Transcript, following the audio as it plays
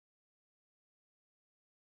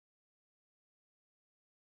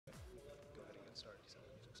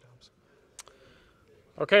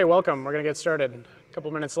Okay, welcome. We're going to get started. A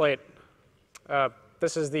couple minutes late.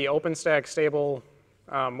 This is the OpenStack Stable,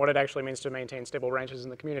 what it actually means to maintain stable branches in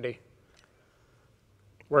the community.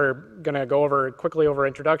 We're going to go quickly over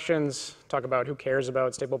introductions, talk about who cares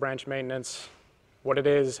about stable branch maintenance, what it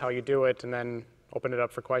is, how you do it, and then open it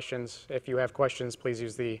up for questions. If you have questions, please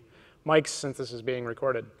use the mics since this is being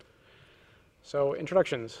recorded. So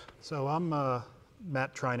introductions. So I'm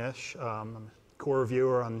Matt Trinesh. I'm a core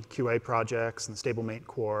reviewer on QA projects and StableMate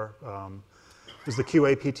core. Was the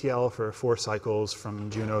QA PTL for 4 cycles from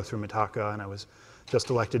Juno through Mitaka, and I was just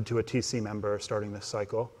elected to a TC member starting this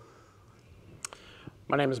cycle.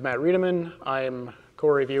 My name is Matt Riedemann. I'm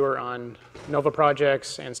core reviewer on Nova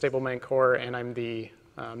projects and StableMate core, and I'm the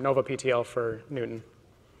Nova PTL for Newton.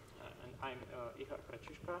 And I'm Ihar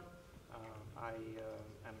Krajcika. I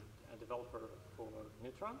am a developer for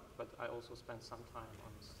Neutron, but I also spent some time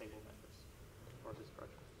on stable members for this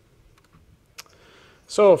project.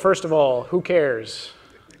 So first of all, who cares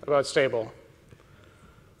about stable?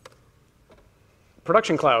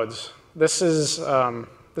 Production clouds. This is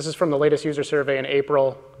from the latest user survey in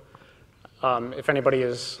April. If anybody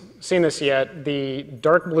has seen this yet, the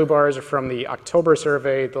dark blue bars are from the October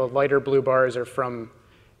survey, the lighter blue bars are from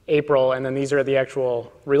April, and then these are the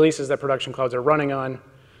actual releases that production clouds are running on.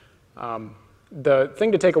 The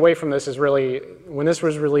thing to take away from this is really, when this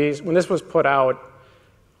was put out,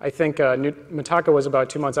 I think Mitaka was about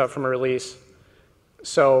 2 months out from a release.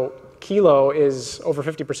 So Kilo is over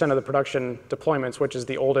 50% of the production deployments, which is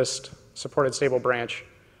the oldest supported stable branch.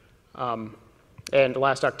 And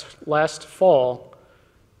last fall,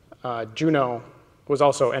 Juno was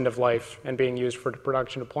also end of life and being used for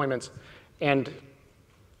production deployments. And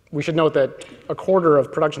we should note that a quarter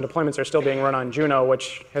of production deployments are still being run on Juno,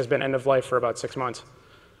 which has been end of life for about 6 months.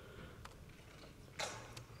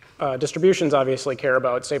 Distributions obviously care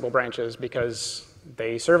about stable branches because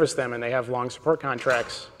they service them and they have long support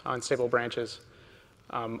contracts on stable branches.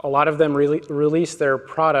 A lot of them release their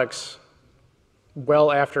products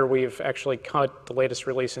well after we've actually cut the latest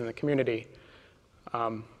release in the community.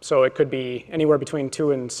 So it could be anywhere between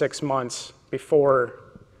 2 and 6 months before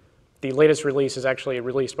the latest release is actually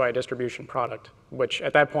released by a distribution product, which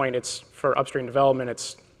at that point it's for upstream development,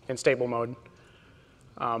 it's in stable mode.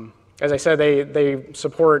 As I said, they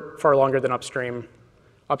support far longer than upstream.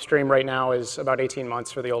 Upstream right now is about 18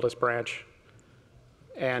 months for the oldest branch.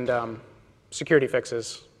 And security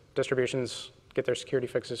fixes. Distributions get their security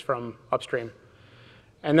fixes from upstream.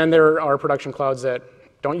 And then there are production clouds that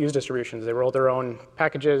don't use distributions. They roll their own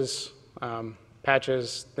packages,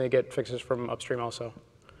 patches. They get fixes from upstream also.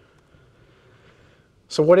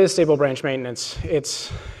 So what is stable branch maintenance?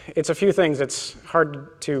 It's a few things. It's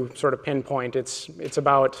hard to sort of pinpoint. It's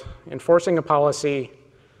about enforcing a policy,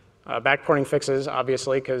 backporting fixes,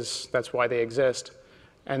 obviously, because that's why they exist,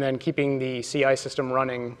 and then keeping the CI system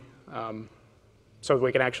running so that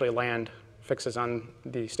we can actually land fixes on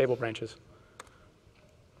the stable branches.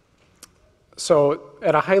 So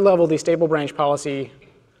at a high level, the stable branch policy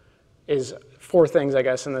is 4 things, I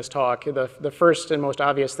guess, in this talk. The first and most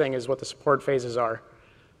obvious thing is what the support phases are.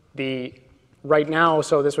 Right now,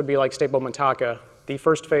 so this would be like stable Mitaka. The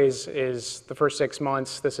first phase is the first 6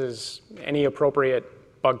 months. This is any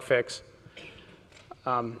appropriate bug fix.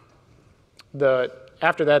 After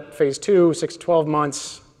that, phase 2, 6 to 12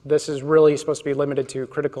 months, this is really supposed to be limited to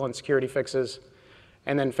critical and security fixes.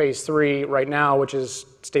 And then phase 3 right now, which is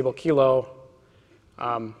stable Kilo,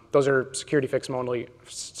 those are security fix only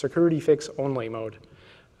mode.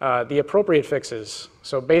 The appropriate fixes,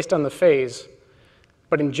 so based on the phase,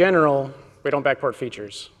 but in general, we don't backport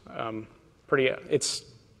features. It's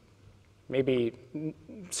maybe,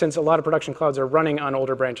 since a lot of production clouds are running on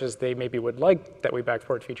older branches, they maybe would like that we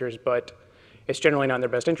backport features, but it's generally not in their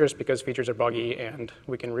best interest because features are buggy and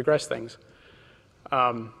we can regress things.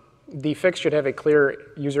 The fix should have a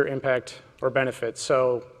clear user impact or benefit.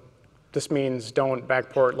 So this means don't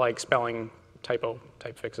backport like spelling typo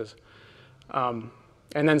type fixes. And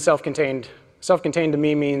then self-contained. Self-contained to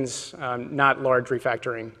me means not large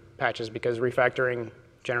refactoring patches because refactoring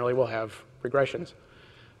generally will have regressions.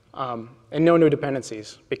 And no new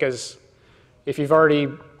dependencies because if you've already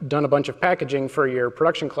done a bunch of packaging for your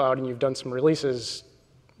production cloud and you've done some releases,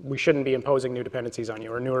 we shouldn't be imposing new dependencies on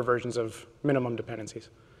you or newer versions of minimum dependencies.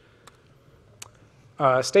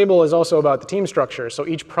 Stable is also about the team structure. So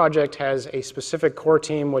each project has a specific core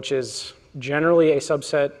team, which is generally a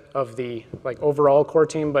subset of the overall core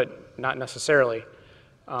team, but not necessarily,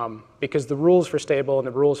 because the rules for stable and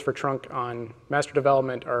the rules for trunk on master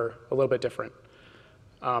development are a little bit different.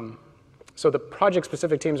 So the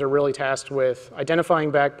project-specific teams are really tasked with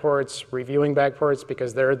identifying backports, reviewing backports,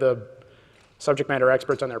 because they're the subject matter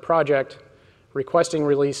experts on their project, requesting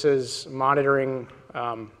releases, monitoring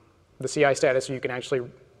the CI status so you can actually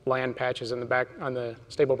land patches in the back on the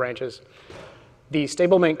stable branches. The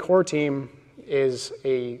stablemate core team is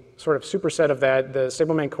a sort of superset of that. The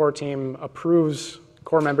stablemate core team approves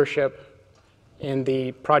core membership in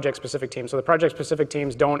the project-specific team. So the project-specific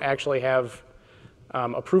teams don't actually have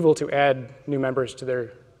approval to add new members to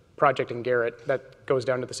their project in Garrett. That goes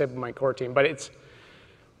down to the stablemate core team. But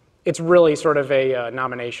it's really sort of a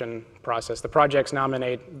nomination process. The projects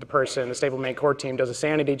nominate the person. The stablemate core team does a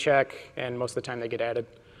sanity check, and most of the time they get added.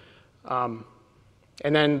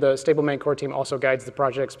 And then the stablemate core team also guides the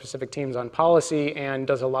project-specific teams on policy and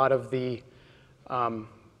does a lot of the,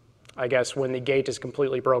 I guess, when the gate is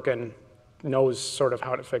completely broken, knows sort of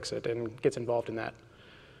how to fix it and gets involved in that.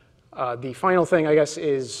 The final thing, I guess,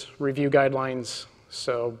 is review guidelines.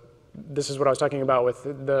 So this is what I was talking about with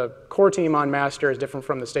the core team on master is different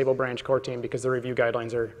from the stable branch core team because the review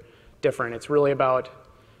guidelines are different. It's really about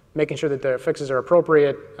making sure that the fixes are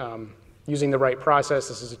appropriate, using the right process.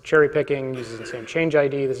 This is cherry picking, using the same change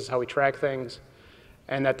ID. This is how we track things,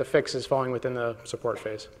 and that the fix is falling within the support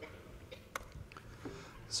phase.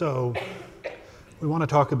 So we want to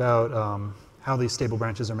talk about how these stable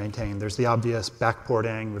branches are maintained. There's the obvious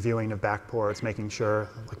backporting, reviewing of backports, making sure,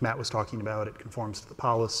 like Matt was talking about, it conforms to the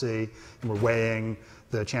policy, and we're weighing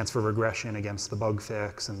the chance for regression against the bug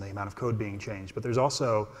fix and the amount of code being changed. But there's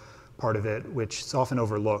also part of it which is often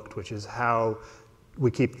overlooked, which is how we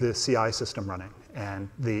keep the CI system running and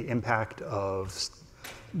the impact of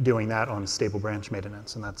doing that on stable branch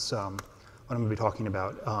maintenance. And that's what I'm going to be talking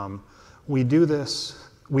about. We do this.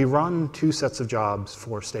 We run 2 sets of jobs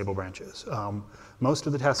for stable branches. Most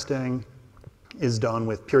of the testing is done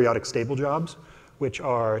with periodic stable jobs, which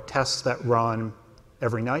are tests that run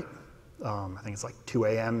every night. I think it's like 2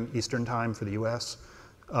 a.m. Eastern time for the US.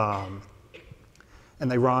 And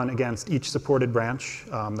they run against each supported branch.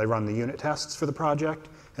 They run the unit tests for the project,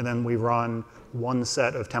 and then we run 1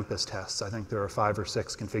 set of Tempest tests. I think there are 5 or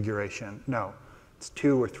 6 configuration. No, it's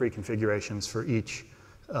 2 or 3 configurations for each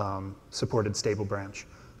supported stable branch.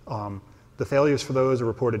 The failures for those are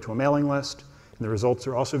reported to a mailing list, and the results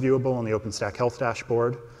are also viewable on the OpenStack Health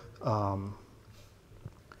dashboard. And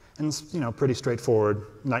it's pretty straightforward,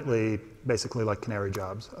 nightly, basically like canary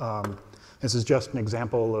jobs. This is just an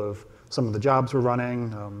example of some of the jobs we're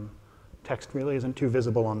running. Text really isn't too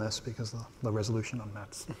visible on this because of the resolution on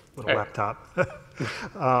Matt's little laptop.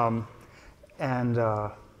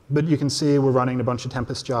 But you can see we're running a bunch of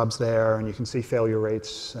Tempest jobs there, and you can see failure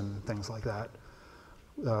rates and things like that.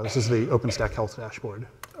 This is the OpenStack Health dashboard.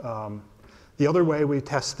 The other way we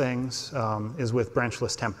test things is with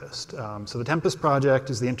branchless Tempest. So the Tempest project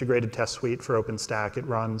is the integrated test suite for OpenStack. It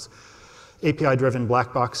runs API-driven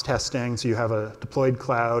black box testing, so you have a deployed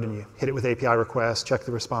cloud and you hit it with API requests, check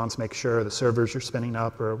the response, make sure the servers you're spinning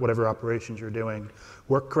up or whatever operations you're doing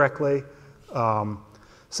work correctly.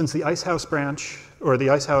 Since the Icehouse branch, or the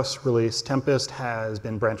Icehouse release, Tempest has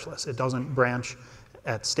been branchless. It doesn't branch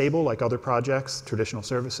at stable like other projects, traditional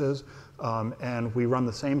services, and we run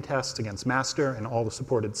the same tests against master and all the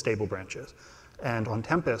supported stable branches. And on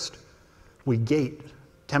Tempest, we gate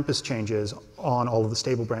Tempest changes on all of the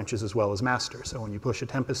stable branches as well as master. So when you push a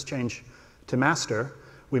Tempest change to master,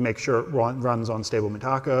 we make sure it runs on stable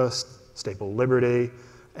Mitaka, stable Liberty,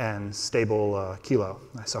 and stable Kilo.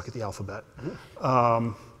 I suck at the alphabet.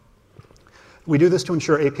 We do this to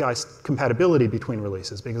ensure API compatibility between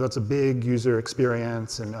releases, because that's a big user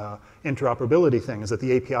experience and interoperability thing, is that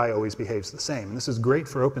the API always behaves the same. And this is great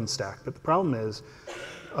for OpenStack, but the problem is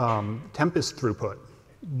Tempest throughput.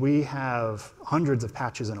 We have hundreds of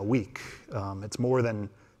patches in a week. It's more than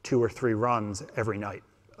 2 or 3 runs every night.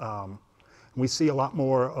 We see a lot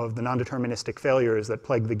more of the non-deterministic failures that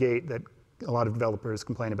plague the gate that a lot of developers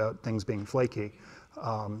complain about things being flaky.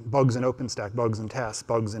 Bugs in OpenStack, bugs in tests,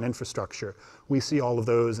 bugs in infrastructure. We see all of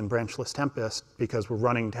those in branchless Tempest because we're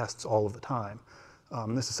running tests all of the time.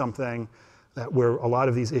 This is something that where a lot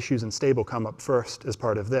of these issues in stable come up first as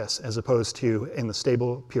part of this, as opposed to in the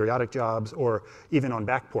stable periodic jobs or even on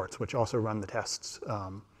backports, which also run the tests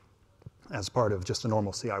as part of just a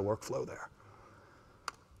normal CI workflow there.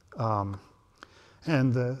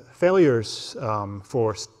 And the failures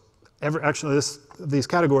for actually these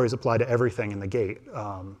categories apply to everything in the gate,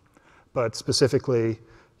 but specifically,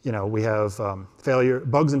 we have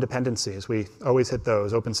bugs and dependencies. We always hit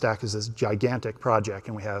those. OpenStack is this gigantic project,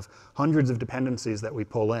 and we have hundreds of dependencies that we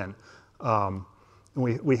pull in.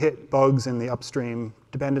 we hit bugs in the upstream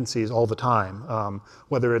dependencies all the time,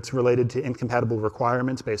 whether it's related to incompatible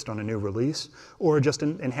requirements based on a new release, or just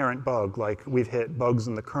an inherent bug, like we've hit bugs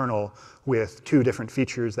in the kernel with 2 different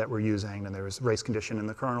features that we're using, and there was a race condition in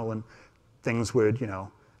the kernel, and things would,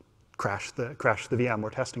 crash the VM we're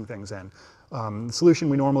testing things in. The solution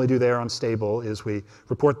we normally do there on stable is we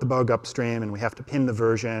report the bug upstream, and we have to pin the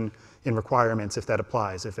version in requirements if that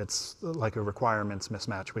applies. If it's like a requirements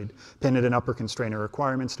mismatch, we'd pin it in upper constrainer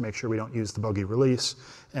requirements to make sure we don't use the buggy release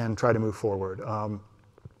and try to move forward.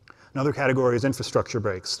 Another category is infrastructure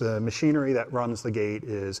breaks. The machinery that runs the gate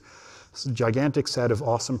is a gigantic set of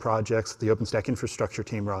awesome projects that the OpenStack infrastructure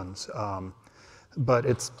team runs. But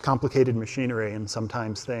it's complicated machinery, and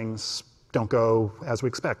sometimes things don't go as we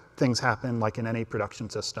expect. Things happen like in any production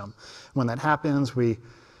system. When that happens,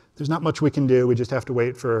 there's not much we can do. We just have to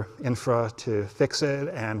wait for infra to fix it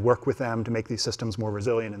and work with them to make these systems more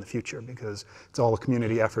resilient in the future, because it's all a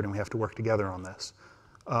community effort and we have to work together on this.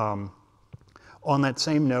 On that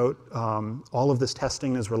same note, all of this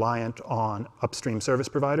testing is reliant on upstream service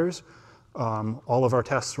providers. All of our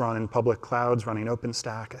tests run in public clouds, running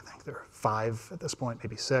OpenStack. I think there are 5 at this point,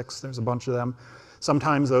 maybe 6. There's a bunch of them.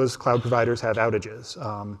 Sometimes those cloud providers have outages.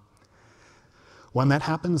 When that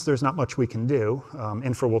happens, there's not much we can do.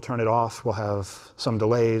 Infra will turn it off. We'll have some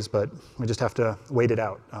delays, but we just have to wait it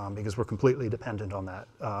out because we're completely dependent on that.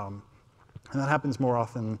 And that happens more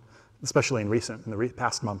often, especially in the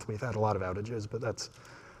past month. We've had a lot of outages, but that's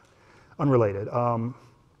unrelated.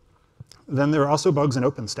 Then there are also bugs in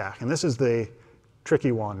OpenStack, and this is the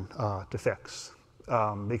tricky one to fix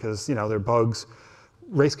because there are bugs,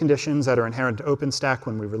 race conditions that are inherent to OpenStack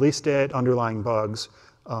when we released it, underlying bugs.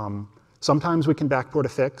 Sometimes we can backport a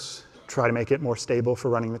fix, try to make it more stable for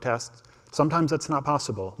running the tests. Sometimes that's not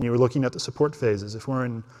possible. When you were looking at the support phases, if we're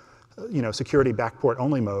in security backport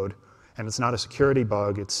only mode, and it's not a security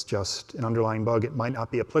bug, it's just an underlying bug, it might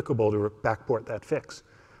not be applicable to backport that fix.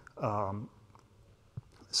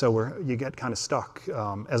 So you get kind of stuck,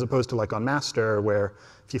 as opposed to like on master, where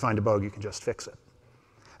if you find a bug, you can just fix it.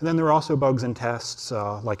 And then there are also bugs in tests,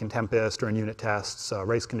 like in Tempest or in unit tests,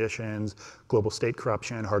 race conditions, global state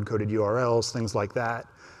corruption, hard-coded URLs, things like that.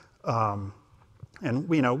 And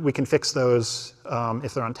we can fix those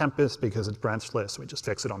if they're on Tempest because it's branchless, we just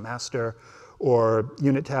fix it on master. Or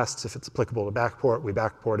unit tests, if it's applicable to backport, we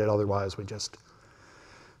backport it, otherwise we just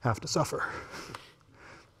have to suffer.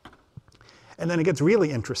 And then it gets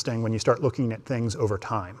really interesting when you start looking at things over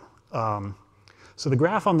time. So the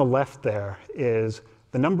graph on the left there is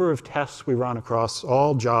the number of tests we run across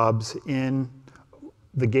all jobs in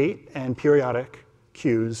the gate and periodic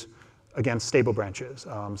queues against stable branches.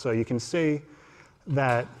 So you can see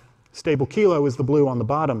that stable Kilo is the blue on the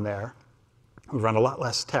bottom there. We run a lot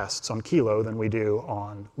less tests on Kilo than we do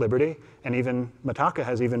on Liberty, and even Mitaka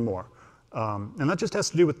has even more. And that just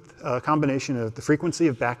has to do with a combination of the frequency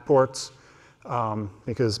of backports,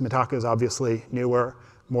 because Mitaka is obviously newer,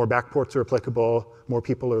 more backports are applicable, more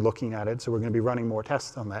people are looking at it, so we're going to be running more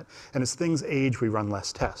tests on that. And as things age, we run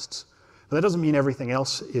less tests. But that doesn't mean everything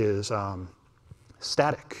else is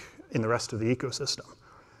static in the rest of the ecosystem.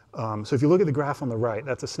 So if you look at the graph on the right,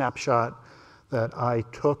 that's a snapshot that I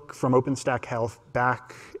took from OpenStack Health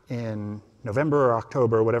back in November or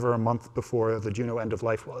October, whatever a month before the Juno end of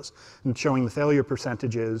life was, and showing the failure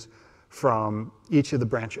percentages from each of the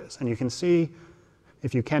branches. And you can see,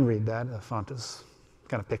 if you can read that, the font is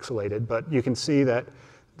kind of pixelated, but you can see that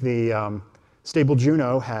the stable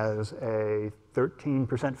Juno has a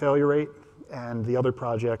 13% failure rate, and the other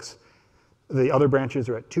projects, the other branches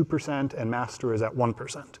are at 2%, and master is at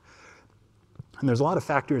 1%. And there's a lot of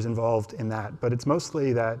factors involved in that, but it's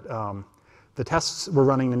mostly that the tests we're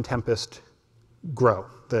running in Tempest grow.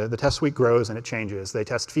 The test suite grows and it changes. They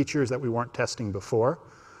test features that we weren't testing before,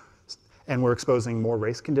 and we're exposing more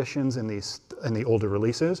race conditions in the older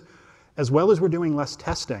releases, as well as we're doing less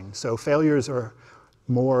testing. So failures are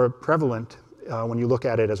more prevalent when you look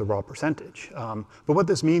at it as a raw percentage. But what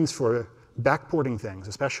this means for backporting things,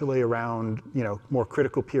 especially around more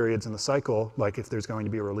critical periods in the cycle, like if there's going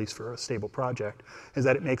to be a release for a stable project, is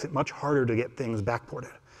that it makes it much harder to get things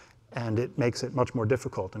backported. And it makes it much more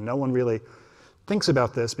difficult. And no one really thinks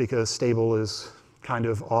about this because stable is kind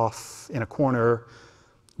of off in a corner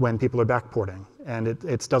when people are backporting. And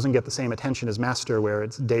it doesn't get the same attention as master, where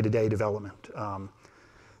it's day-to-day development. And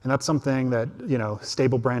that's something that,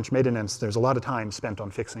 stable branch maintenance, there's a lot of time spent on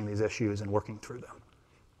fixing these issues and working through them.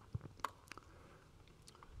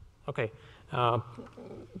 Okay.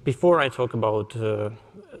 Before I talk about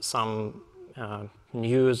some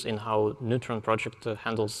news in how Neutron project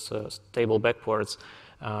handles stable backports,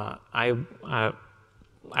 I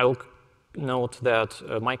will note that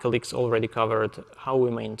my colleagues already covered how we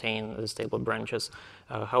maintain the stable branches,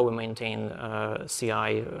 how we maintain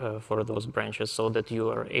CI for those branches, so that you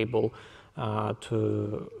are able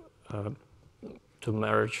to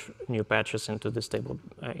merge new patches into the stable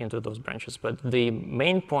into those branches. But the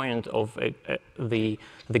main point of the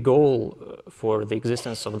goal for the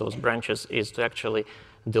existence of those branches is to actually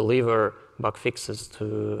deliver bug fixes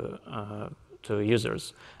to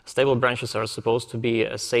users. Stable branches are supposed to be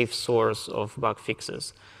a safe source of bug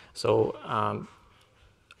fixes. So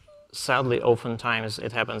sadly, oftentimes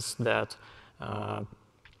it happens that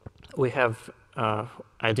we have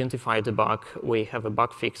identified the bug, we have a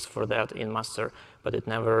bug fix for that in master, but it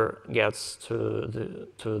never gets to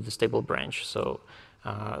the stable branch. So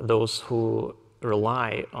those who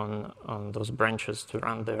rely on those branches to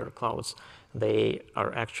run their clouds, they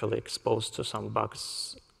are actually exposed to some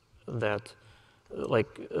bugs that,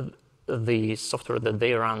 like, the software that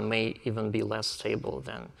they run may even be less stable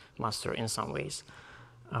than master in some ways.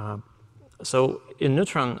 So in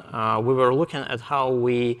Neutron, we were looking at how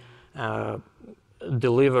we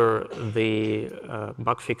deliver the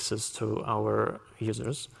bug fixes to our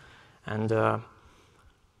users. And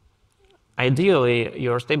ideally,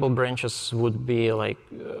 your stable branches would be like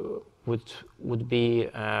would be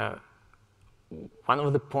one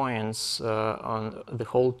of the points on the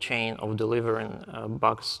whole chain of delivering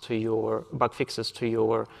bug fixes to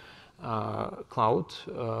your cloud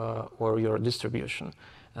or your distribution.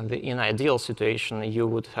 And in ideal situation, you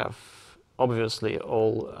would have obviously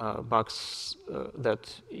all bugs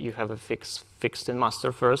that you have fixed in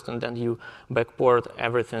master first, and then you backport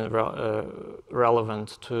everything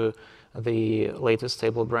relevant to the latest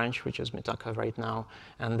stable branch, which is Mitaka right now.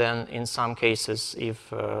 And then in some cases,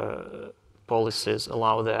 if policies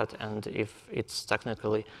allow that, and if it's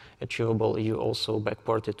technically achievable, you also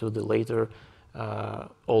backport it to the later,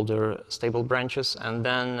 older stable branches. And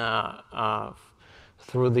then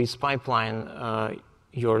through this pipeline,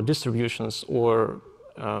 your distributions, or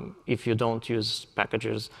if you don't use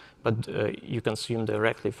packages, but you consume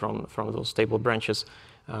directly from those stable branches,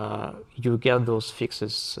 you get those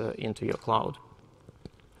fixes into your cloud.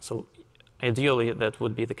 So ideally, that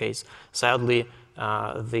would be the case. Sadly,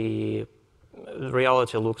 the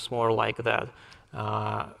reality looks more like that,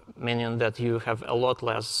 meaning that you have a lot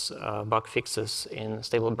less bug fixes in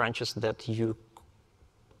stable branches that you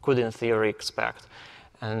could, in theory, expect.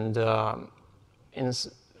 And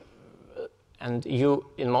you,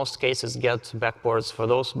 in most cases, get backports for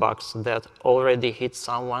those bugs that already hit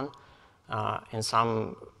someone in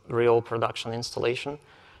some real production installation,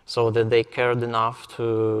 so that they cared enough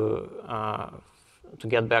to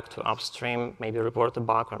get back to upstream, maybe report a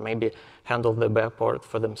bug, or maybe handle the backport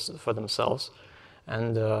for themselves.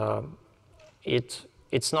 And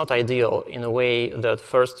it's not ideal in a way that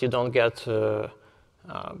first you don't get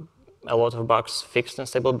a lot of bugs fixed in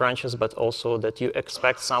stable branches, but also that you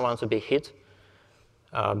expect someone to be hit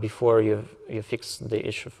before you fix the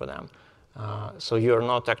issue for them. So you're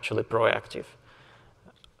not actually proactive.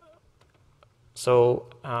 So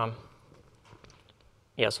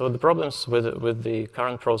yeah, so the problems with the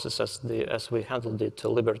current process as we handled it to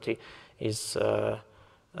Liberty is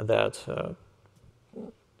that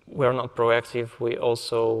we're not proactive. We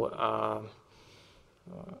also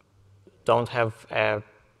don't have a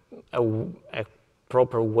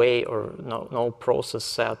proper way, or no process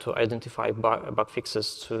set to identify bug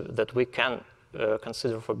fixes that we can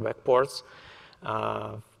consider for backports.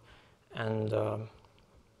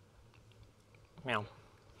 Yeah.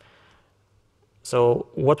 So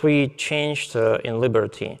what we changed in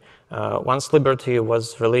Liberty, once Liberty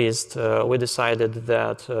was released, we decided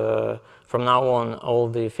that from now on, all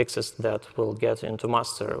the fixes that will get into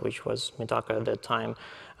master, which was Mitaka at that time,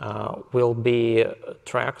 will be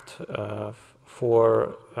tracked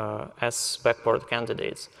as backport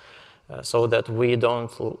candidates, so that we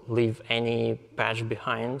don't leave any patch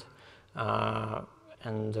behind.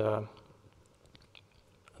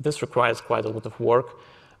 This requires quite a lot of work.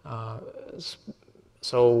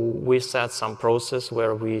 So we set some process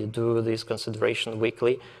where we do this consideration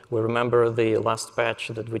weekly. We remember the last patch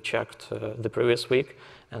that we checked the previous week,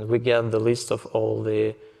 and we get the list of all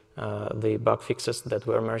the bug fixes that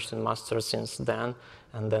were merged in master since then,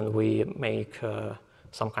 and then we make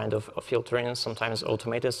some kind of filtering, sometimes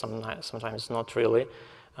automated, sometimes not really,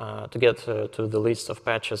 to get to the list of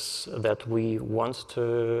patches that we want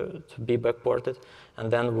to be backported, and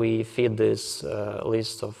then we feed this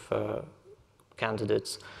list of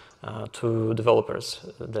candidates to developers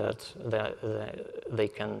that they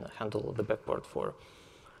can handle the backport for.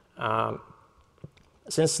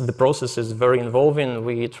 since the process is very involving,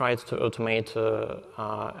 we tried to automate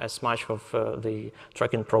as much of the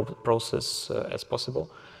tracking process as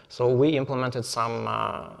possible. So we implemented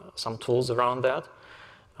some tools around that.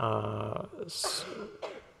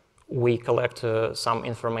 We collect some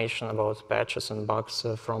information about patches and bugs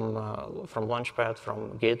from Launchpad,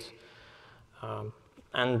 from Git.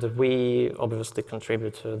 And we obviously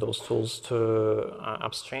contribute those tools to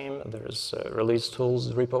upstream. There's a release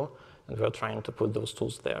tools repo, and we're trying to put those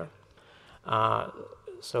tools there.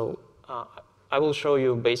 So I will show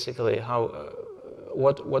you basically how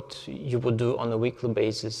what you would do on a weekly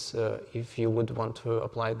basis if you would want to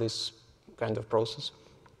apply this kind of process.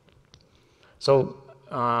 So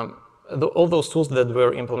all those tools that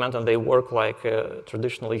were implemented, they work like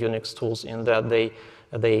traditional Unix tools in that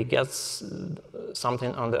they get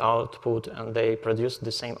something on the output and they produce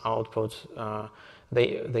the same output.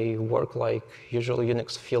 They work like usual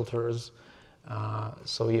Unix filters,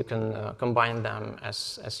 so you can combine them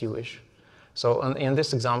as you wish. So in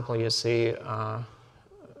this example, you see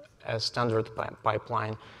a standard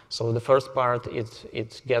pipeline. So the first part,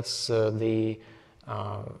 it gets the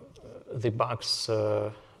bugs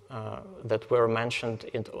that were mentioned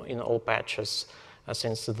in all patches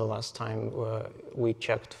since the last time we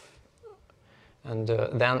checked. And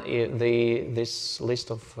then this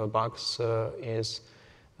list of bugs is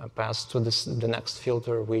passed to the next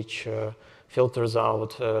filter, which filters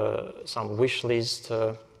out some wish list,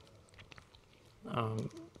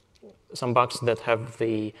 some bugs that have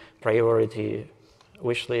the priority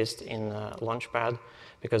wish list in Launchpad,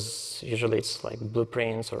 because usually it's like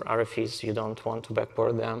blueprints or RFEs, you don't want to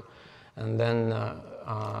backport them. And then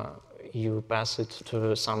you pass it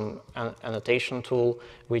to some annotation tool,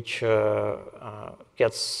 which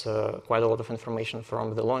gets quite a lot of information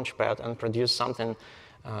from the Launchpad and produce something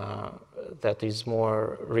that is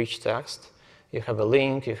more rich text. You have a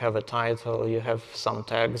link, you have a title, you have some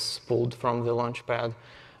tags pulled from the Launchpad,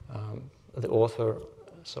 the author,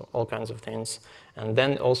 so all kinds of things. And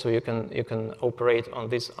then also you can operate on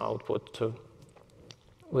this output too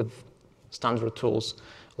with standard tools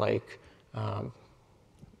like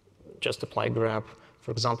just apply grep.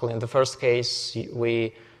 For example, in the first case,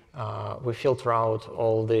 we filter out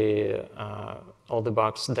all the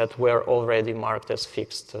bugs that were already marked as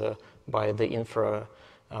fixed by the infra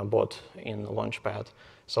bot in Launchpad.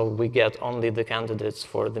 So we get only the candidates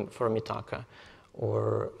for Mitaka.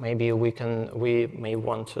 Or maybe we may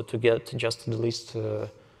want to get just the list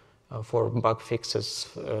for bug fixes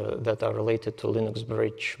that are related to Linux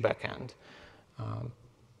Bridge backend.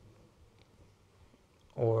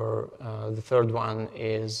 Or the third one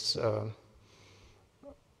is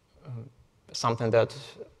something that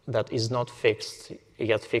is not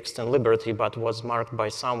yet fixed in Liberty, but was marked by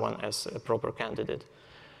someone as a proper candidate.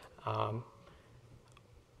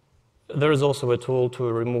 There is also a tool to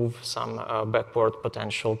remove some backport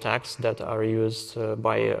potential tags that are used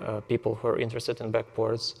by people who are interested in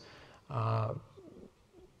backports.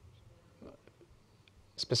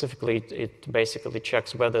 Specifically, it basically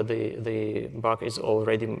checks whether the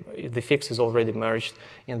fix is already merged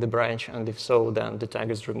in the branch, and if so, then the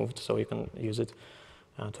tag is removed, so you can use it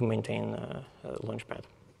to maintain Launchpad.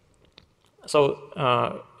 So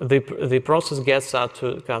the process gets us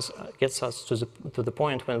to the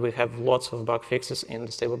point when we have lots of bug fixes in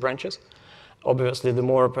the stable branches. Obviously, the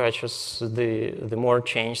more patches, the more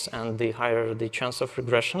change, and the higher the chance of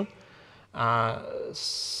regression.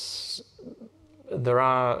 There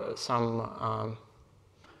are some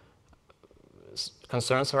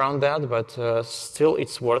concerns around that, but still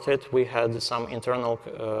it's worth it. We had some internal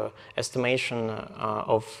estimation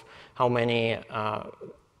of how many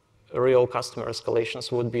real customer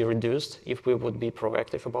escalations would be reduced if we would be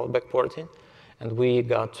proactive about backporting, and we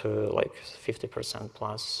got to like 50%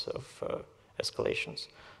 plus of escalations.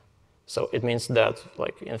 So it means that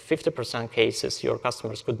like in 50% cases,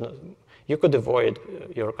 you could avoid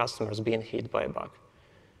your customers being hit by a bug,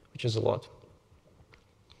 which is a lot.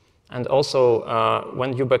 And also,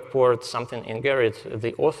 when you backport something in Gerrit,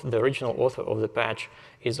 the original author of the patch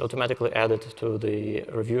is automatically added to the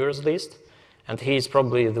reviewers list. And he's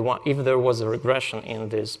probably the one, if there was a regression in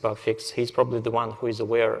this bug fix, he's probably the one who is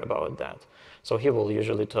aware about that. So he will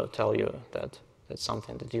usually tell you that that's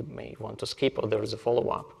something that you may want to skip or there is a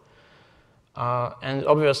follow-up. And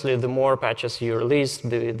obviously, the more patches you release,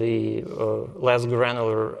 the less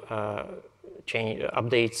granular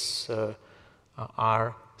updates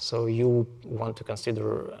are. So you want to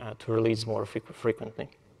consider to release more frequently.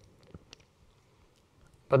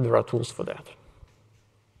 But there are tools for that.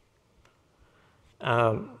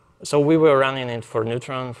 So we were running it for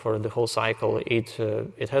Neutron for the whole cycle.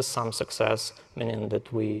 It has some success, meaning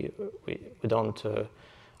that we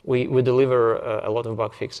deliver a lot of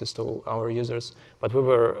bug fixes to our users, but we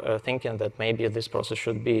were thinking that maybe this process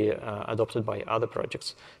should be adopted by other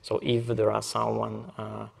projects. So if there are someone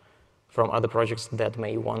from other projects that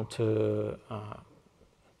may want to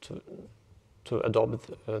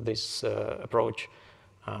adopt this approach,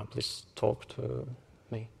 please talk to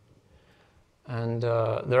me. And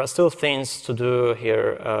there are still things to do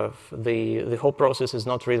here. The whole process is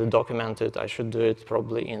not really documented. I should do it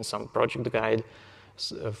probably in some project guide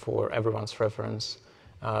for everyone's reference.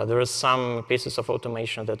 There are some pieces of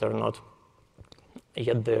automation that are not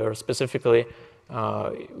yet there. Specifically,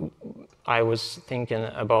 I was thinking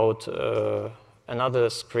about another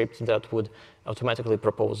script that would automatically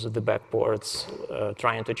propose the backports,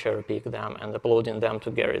 trying to cherry pick them and uploading them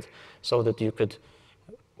to Gerrit so that you could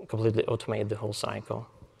completely automate the whole cycle.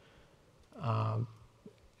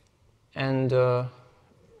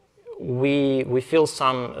 We feel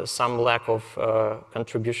some lack of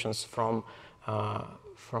contributions from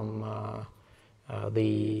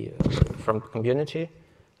the community,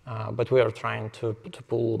 but we are trying to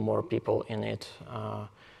pull more people in it.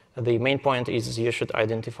 The main point is you should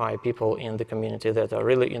identify people in the community that are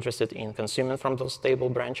really interested in consuming from those stable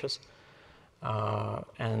branches,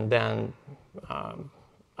 and then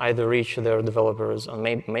either reach their developers or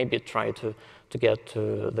maybe try to get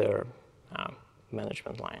to their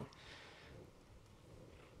management line.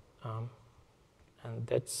 And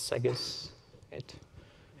that's, I guess, it.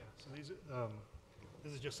 Yeah, so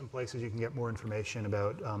this is just some places you can get more information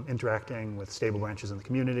about interacting with stable branches in the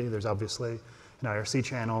community. There's obviously an IRC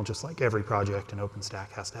channel, just like every project in OpenStack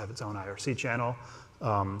has to have its own IRC channel.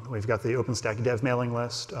 We've got the OpenStack dev mailing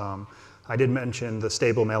list. I did mention the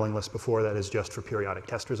stable mailing list before. That is just for periodic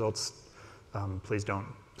test results. Please don't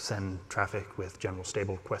send traffic with general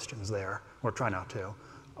stable questions there, or try not to.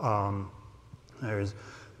 There's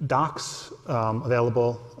docs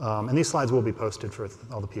available, and these slides will be posted for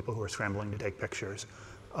all the people who are scrambling to take pictures.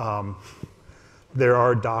 There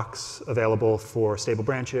are docs available for stable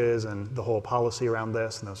branches and the whole policy around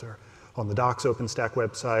this, and those are on the docs OpenStack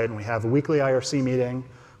website. And we have a weekly IRC meeting,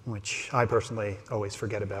 which I personally always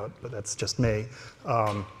forget about, but that's just me.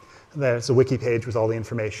 There's a wiki page with all the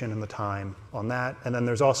information and the time on that. And then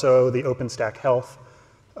there's also the OpenStack Health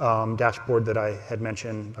dashboard that I had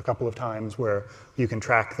mentioned a couple of times, where you can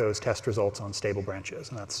track those test results on stable branches,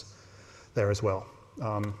 and that's there as well.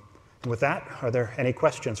 And with that, are there any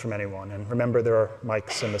questions from anyone? And remember, there are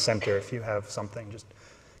mics in the center. If you have something, just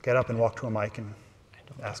get up and walk to a mic and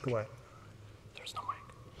ask away. There's no mic.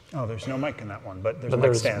 Oh, there's no mic in that one, but there's a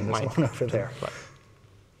mic stand. There's one over there.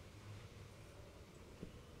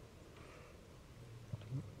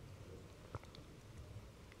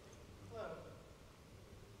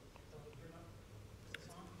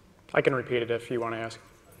 I can repeat it if you want to ask.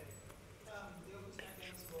 Okay. The OpenStack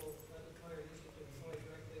Ansible deployer used to deploy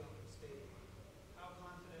directly off of state. How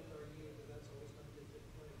confident are you that that's always going to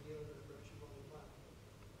yield a production level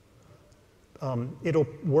platform? It'll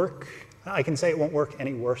work. I can say it won't work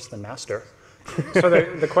any worse than master. So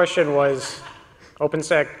the question was,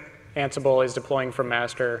 OpenStack Ansible is deploying from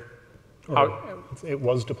master. It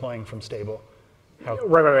was deploying from stable.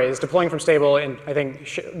 Right. It's deploying from stable, and I think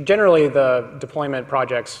generally the deployment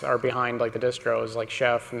projects are behind like the distros, like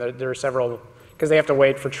Chef, and there are several, because they have to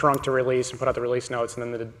wait for Trunk to release and put out the release notes, and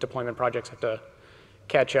then the deployment projects have to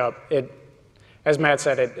catch up. As Matt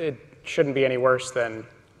said, it shouldn't be any worse than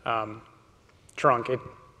Trunk.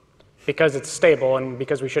 Because it's stable, and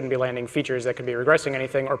because we shouldn't be landing features that could be regressing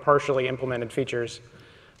anything or partially implemented features,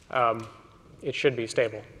 it should be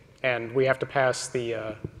stable. And we have to pass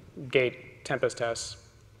the gate Tempest tests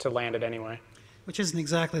to land it anyway. Which isn't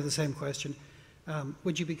exactly the same question.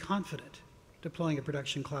 Would you be confident deploying a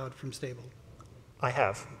production cloud from stable? I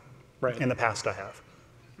have. Right. In the past, I have.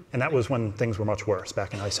 And that was when things were much worse,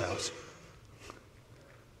 back in Icehouse.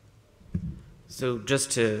 So just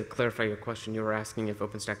to clarify your question, you were asking if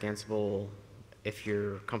OpenStack Ansible, if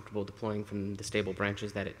you're comfortable deploying from the stable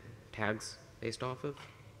branches that it tags based off of?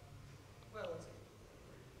 Well,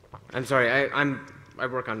 I'm sorry, I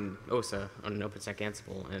work on OSA, on OpenStack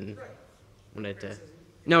Ansible, and wanted to...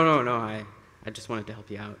 No, I just wanted to help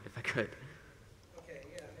you out, if I could. okay,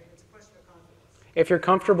 yeah, it's a question of confidence. If you're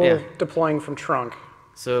comfortable Yeah. deploying from Trunk,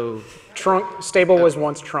 So stable was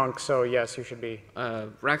once Trunk, so yes, you should be.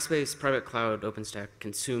 Rackspace Private Cloud OpenStack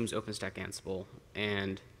consumes OpenStack Ansible,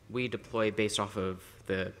 and we deploy based off of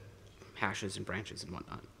the hashes and branches and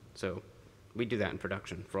whatnot. So we do that in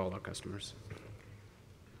production for all our customers.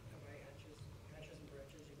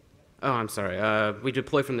 Oh, I'm sorry. We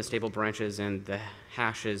deploy from the stable branches, and the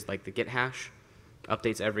hashes, like the git hash,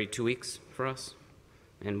 updates every 2 weeks for us.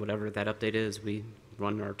 And whatever that update is, we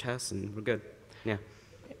run our tests, and we're good. Yeah.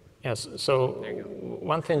 Yes, so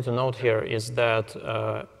one thing to note here is that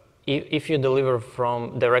if you deliver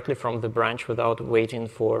directly from the branch without waiting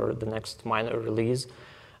for the next minor release,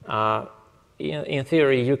 in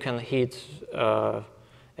theory, you can hit a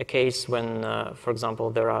case when, for example,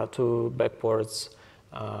 there are two backports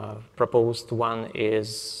proposed. One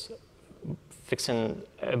is fixing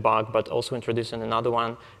a bug, but also introducing another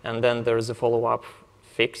one, and then there is a follow-up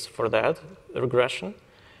fix for that regression.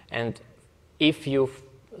 And if you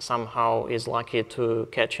somehow is lucky to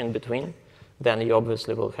catch in between, then you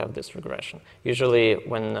obviously will have this regression. Usually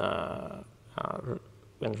when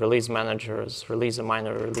release managers release a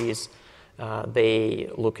minor release, they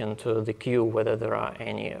look into the queue whether there are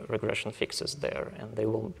any regression fixes there, and they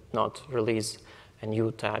will not release a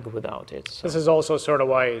new tag without it. So. This is also sort of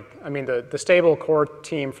why, I mean, the stable core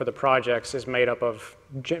team for the projects is made up of,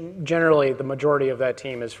 generally the majority of that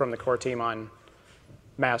team is from the core team on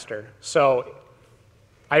master. So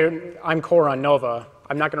I'm core on Nova.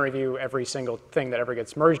 I'm not going to review every single thing that ever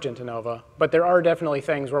gets merged into Nova, but there are definitely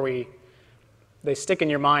things where they stick in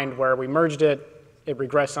your mind where we merged it, it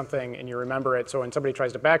regressed something, and you remember it. So when somebody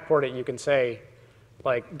tries to backport it, you can say,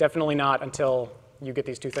 like, definitely not until you get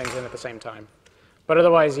these two things in at the same time. But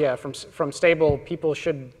otherwise, yeah, from stable, people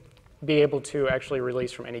should be able to actually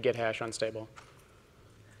release from any git hash on stable.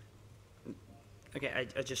 Okay,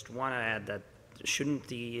 I just want to add that shouldn't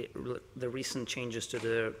the recent changes to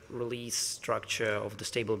the release structure of the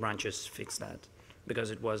stable branches fix that? Because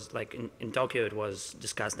it was like in Tokyo, it was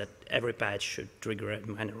discussed that every patch should trigger a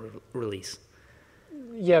minor release.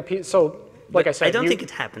 Yeah, so like I said, I don't think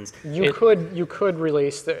it happens. You could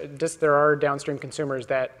release. There are downstream consumers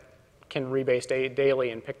that can rebase daily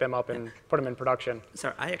and pick them up and put them in production.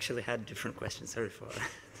 Sorry, I actually had different questions. Sorry for.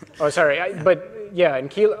 Oh, sorry. But yeah,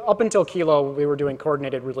 up until Kilo, we were doing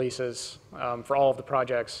coordinated releases for all of the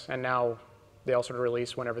projects, and now they all sort of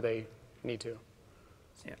release whenever they need to.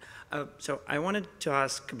 Yeah. So I wanted to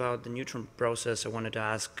ask about the neutron process. I wanted to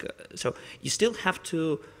ask, so you still have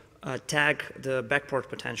to tag the backport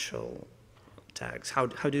potential tags. How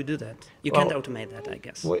do you do that? You can't automate that, I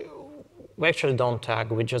guess. We actually don't tag.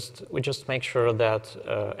 We just make sure that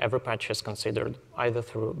every patch is considered either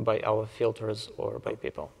by our filters or by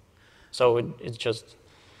people. So it's just,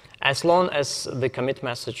 as long as the commit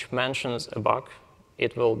message mentions a bug,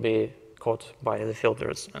 it will be caught by the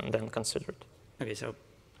filters and then considered. Okay, so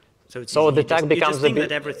it's so easy. the tag becomes you just think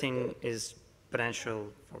that everything is potential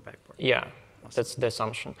for backport. Yeah. That's the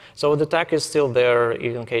assumption. So the tag is still there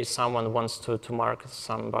in case someone wants to mark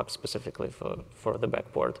some bug specifically for the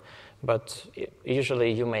backport. But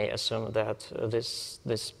usually you may assume that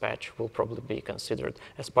this patch will probably be considered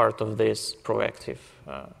as part of this proactive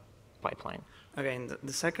pipeline. Okay, and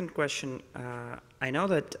the second question, I know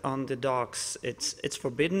that on the docs, it's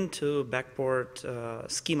forbidden to backport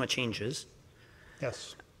schema changes.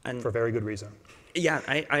 Yes, and for very good reason. Yeah,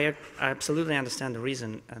 I absolutely understand the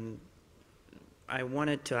reason. And I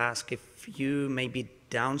wanted to ask if you maybe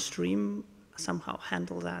downstream somehow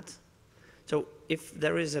handle that. So if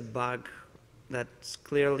there is a bug that's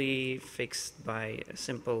clearly fixed by a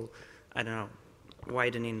simple, I don't know,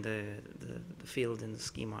 widening the field in the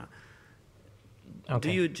schema,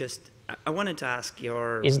 do you just, I wanted to ask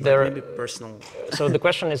your maybe personal. So the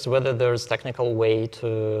question is whether there's technical way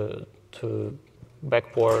to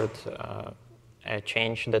backport a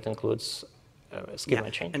change that includes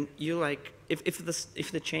schema change. And you like,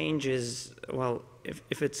 if the change is, well,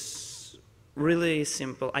 if it's really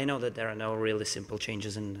simple, I know that there are no really simple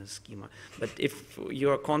changes in the schema, but if you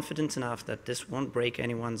are confident enough that this won't break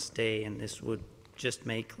anyone's day and this would just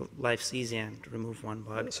make life easier and remove one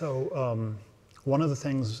bug. So one of the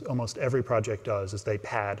things almost every project does is they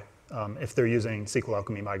pad, if they're using SQL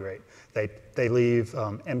Alchemy Migrate, they leave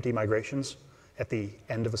empty migrations at the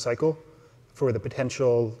end of a cycle for the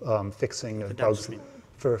potential fixing of bugs,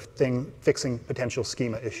 fixing potential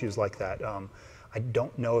schema issues like that. I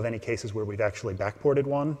don't know of any cases where we've actually backported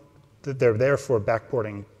one. They're there for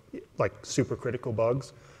backporting like super critical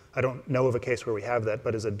bugs. I don't know of a case where we have that,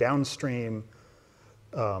 but as a downstream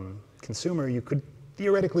consumer, you could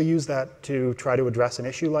theoretically use that to try to address an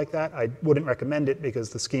issue like that. I wouldn't recommend it because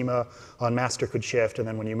the schema on master could shift, and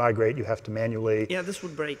then when you migrate, you have to manually... Yeah, this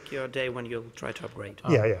would break your day when you'll try to upgrade.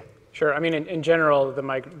 Yeah. Sure. I mean, in general,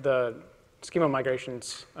 the schema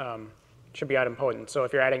migrations should be idempotent. So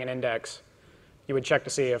if you're adding an index, you would check to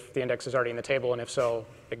see if the index is already in the table, and if so,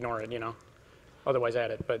 ignore it, Otherwise add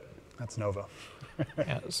it, but... That's Nova.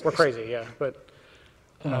 We're crazy, yeah. But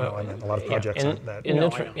No, I mean, a lot of projects aren't that. In, No, I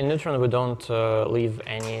Neutron, know. in Neutron, we don't leave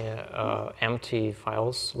any empty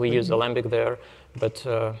files. We use Alembic there, but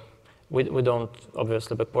we don't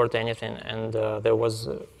obviously backport anything. And there was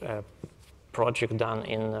a project done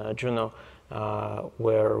in Juno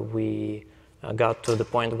where we got to the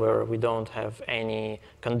point where we don't have any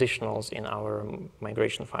conditionals in our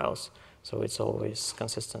migration files. So it's always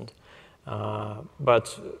consistent.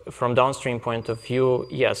 But from downstream point of view,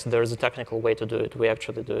 yes, there's a technical way to do it. We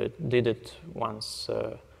actually did it once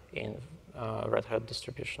in Red Hat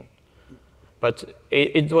distribution. But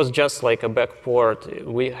it was just like a backport.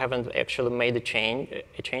 We haven't actually made a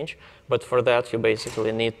change. But for that, you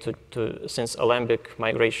basically need to since Alembic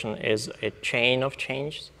migration is a chain of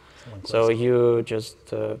changes, so you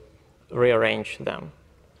just rearrange them.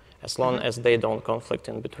 As long as they don't conflict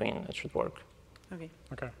in between, it should work. Okay.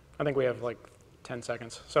 Okay. I think we have like 10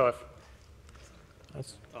 seconds. So if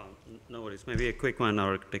no worries. Maybe a quick one,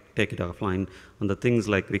 or take it offline. On the things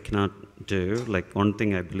like we cannot do, like one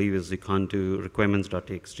thing I believe is we can't do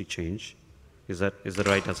requirements.txt change. Is that the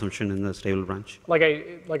right assumption in the stable branch? like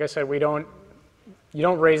I said, you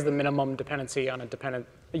don't raise the minimum dependency on a dependent.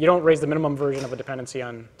 You don't raise the minimum version of a dependency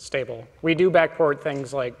on stable. We do backport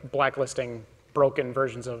things like blacklisting broken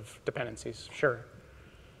versions of dependencies. Sure.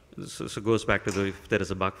 So it goes back to if there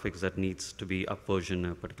is a bug fix that needs to be up version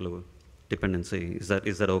a particular dependency, is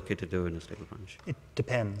that okay to do in a stable branch? It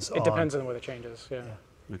depends. It depends on where the change is. Yeah.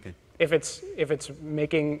 Okay. If it's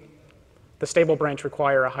making the stable branch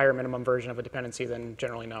require a higher minimum version of a dependency, then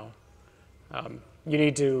generally no. You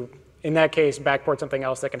need to, in that case, backport something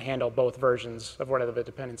else that can handle both versions of whatever the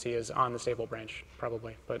dependency is on the stable branch,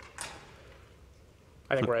 probably. But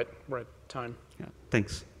I think we're at time. Yeah.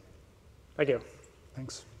 Thanks. Thank you.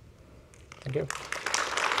 Thanks. Thank you.